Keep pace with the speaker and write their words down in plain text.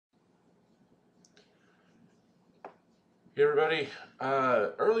Hey everybody.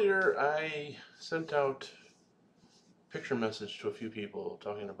 Earlier I sent out a picture message to a few people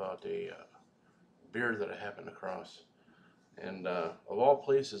talking about a beer that I happened across. And of all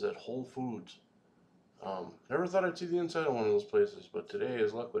places, at Whole Foods. Never thought I'd see the inside of one of those places, but today,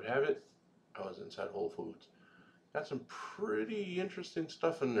 as luck would have it, I was inside Whole Foods. Got some pretty interesting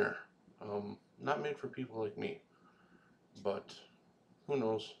stuff in there. Not made for people like me, but who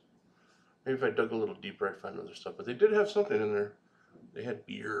knows? Maybe if I dug a little deeper, I'd find other stuff. But they did have something in there. They had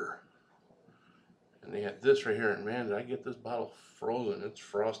beer. And they had this right here, and man, did I get this bottle frozen. It's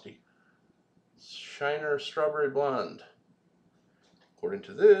frosty. Shiner Strawberry Blonde. According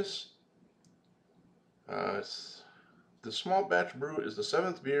to this, uh, the small batch brew is the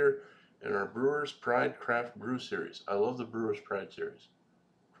seventh beer in our Brewer's Pride Craft Brew Series. I love the Brewer's Pride series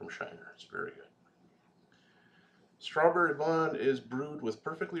from Shiner. It's very good. Strawberry Blonde is brewed with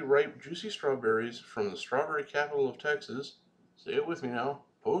perfectly ripe, juicy strawberries from the strawberry capital of Texas. Say it with me now.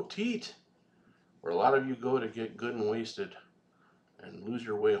 Poteet, where a lot of you go to get good and wasted and lose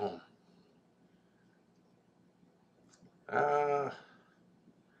your way home. Uh,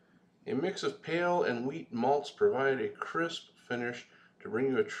 A mix of pale and wheat malts provide a crisp finish to bring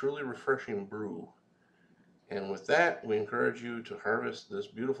you a truly refreshing brew. And with that, we encourage you to harvest this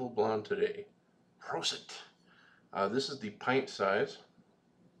beautiful blonde today. Prosit! This is the pint size.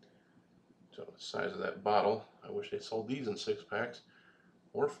 So the size of that bottle. I wish they sold these in 6 packs.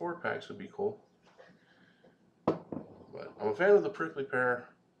 Or 4 packs would be cool. But I'm a fan of the prickly pear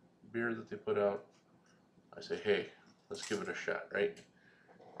beer that they put out. I say, hey, let's give it a shot, right?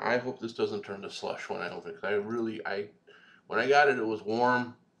 I hope this doesn't turn to slush when I open it. When I got it, it was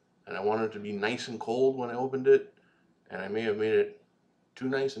warm, and I wanted it to be nice and cold when I opened it, and I may have made it too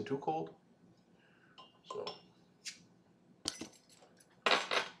nice and too cold. So,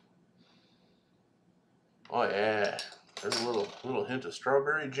 oh yeah, there's a little hint of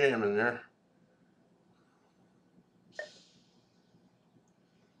strawberry jam in there.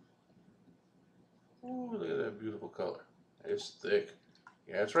 Ooh, look at that beautiful color. It's thick.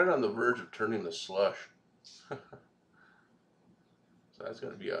 Yeah, it's right on the verge of turning to slush. So that's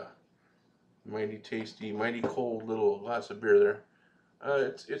gonna be a mighty tasty, mighty cold little glass of beer there.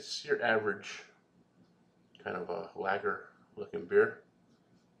 It's your average kind of a lager looking beer,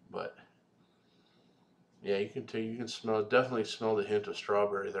 but yeah, you can smell, definitely smell the hint of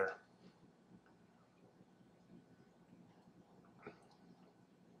strawberry there.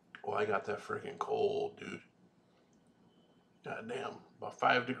 Oh, I got that freaking cold, dude. God damn, about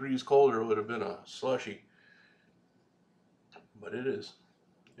 5 degrees colder would have been a slushy, but it is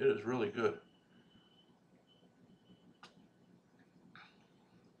really good.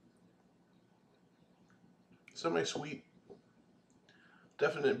 Semi-sweet,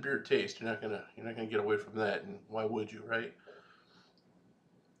 definite beer taste. You're not gonna get away from that, and why would you, right?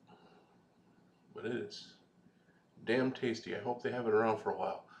 But it is damn tasty. I hope they have it around for a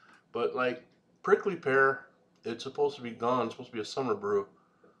while. But like prickly pear, it's supposed to be gone. It's supposed to be a summer brew.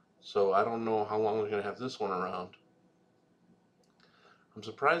 So I don't know how long they're gonna have this one around. I'm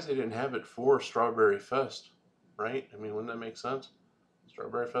surprised they didn't have it for Strawberry Fest, right? I mean, wouldn't that make sense?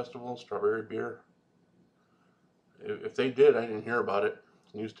 Strawberry Festival, strawberry beer. If they did, I didn't hear about it.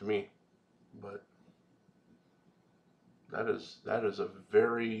 It's news to me. But that is a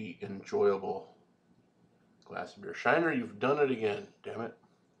very enjoyable glass of beer. Shiner, you've done it again. Damn it.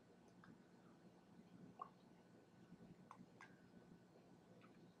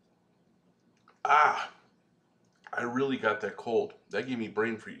 Ah, I really got that cold. That gave me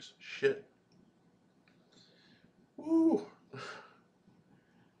brain freeze. Shit. Ooh,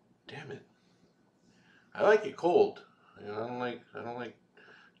 damn it. I like it cold. I don't like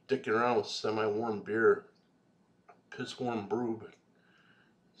dicking around with semi-warm beer, piss warm brew. But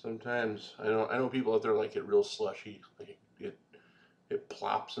sometimes I know people out there like it real slushy. Like it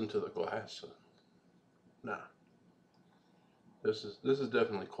plops into the glass. So, nah, this is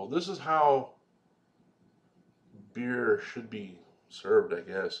definitely cold. This is how beer should be served, I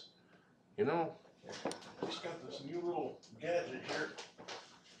guess. You know, I just got this new little gadget here,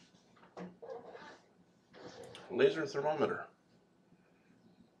 laser thermometer.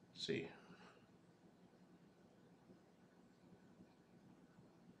 Let's see,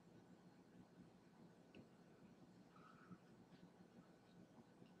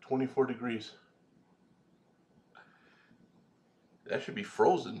 24 degrees. That should be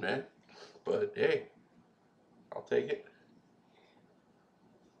frozen, man. But hey, I'll take it.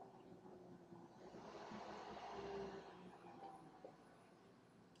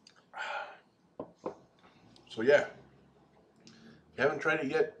 So yeah, if you haven't tried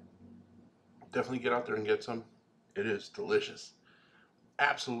it yet, definitely get out there and get some. It is delicious.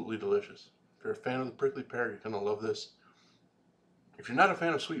 Absolutely delicious. If you're a fan of the prickly pear, you're going to love this. If you're not a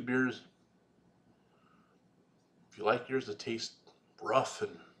fan of sweet beers, if you like yours to taste rough,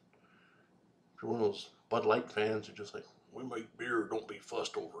 and if you're one of those Bud Light fans who just like, we make beer, don't be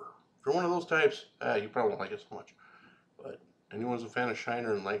fussed over. If you're one of those types, you probably won't like it so much. But anyone who's a fan of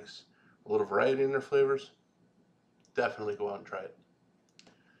Shiner and likes a little variety in their flavors, definitely go out and try it.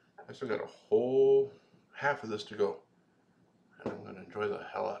 I still got a whole half of this to go, and I'm going to enjoy the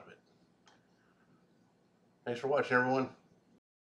hell out of it. Thanks for watching, everyone.